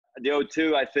The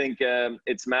O2, I think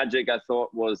its magic, I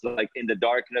thought, was like in the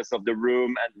darkness of the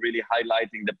room and really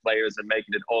highlighting the players and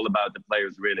making it all about the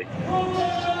players, really.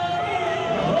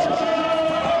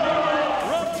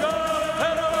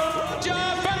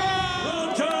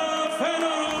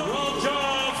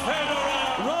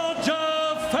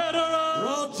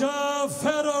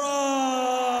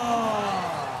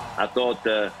 I thought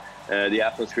the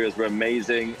atmospheres were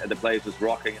amazing, the place was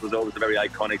rocking. It was always a very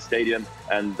iconic stadium,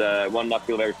 and one I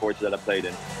feel very fortunate that I played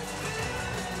in.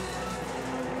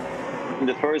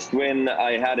 The first win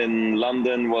I had in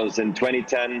London was in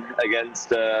 2010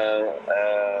 against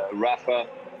Rafa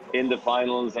in the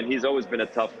finals, and he's always been a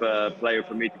tough player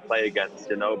for me to play against,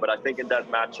 you know. But I think in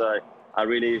that match I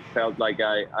really felt like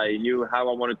I knew how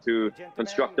I wanted to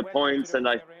construct the points, and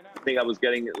I think I was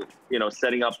getting, you know,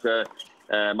 setting up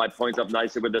my points up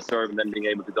nicely with the serve and then being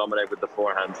able to dominate with the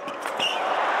forehand.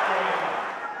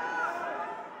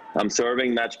 I'm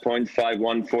serving match point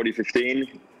 5-1, 40-15.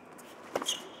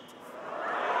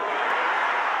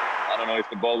 I don't know if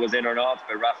the ball was in or not,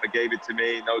 but Rafa gave it to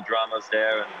me, no dramas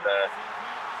there, and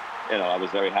you know, I was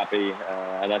very happy.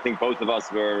 And I think both of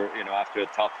us were, you know, after a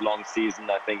tough, long season,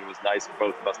 I think it was nice for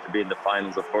both of us to be in the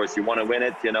finals. Of course, you want to win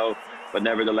it, you know, but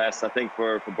nevertheless, I think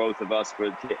for both of us,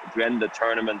 to end the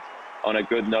tournament on a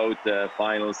good note,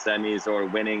 finals, semis, or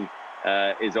winning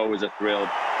is always a thrill.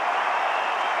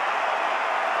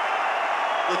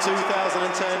 The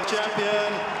 2010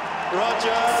 champion,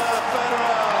 Roger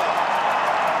Federer.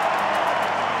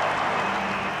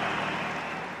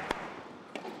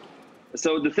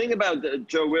 So the thing about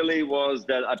Joe Willie was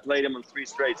that I played him on 3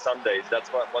 straight Sundays. That's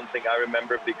one thing I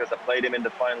remember, because I played him in the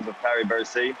finals of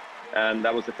Paris-Bercy. And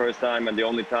that was the first time and the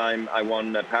only time I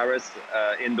won Paris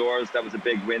indoors. That was a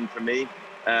big win for me.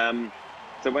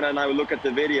 So when I now look at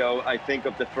the video, I think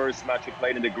of the first match we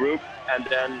played in the group, and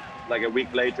then like a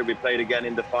week later we played again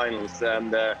in the finals.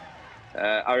 And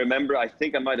I remember, I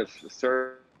think I might have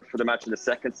served for the match in the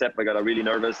second set. I got really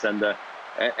nervous and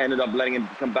ended up letting him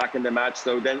come back in the match.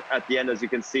 So then at the end, as you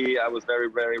can see, I was very,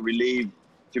 very relieved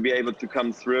to be able to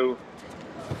come through.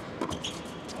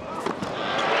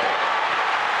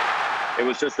 It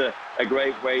was just a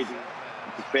great way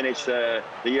to finish the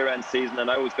year-end season, and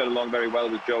I always got along very well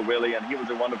with Joe Willie, and he was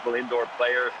a wonderful indoor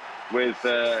player with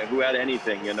who had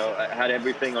anything, you know, had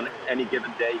everything on any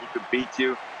given day. He could beat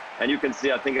you, and you can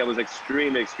see, I think I was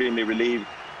extremely, extremely relieved,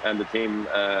 and the team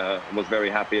was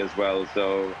very happy as well.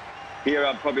 So here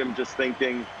I'm just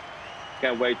thinking,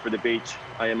 can't wait for the beach.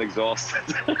 I am exhausted.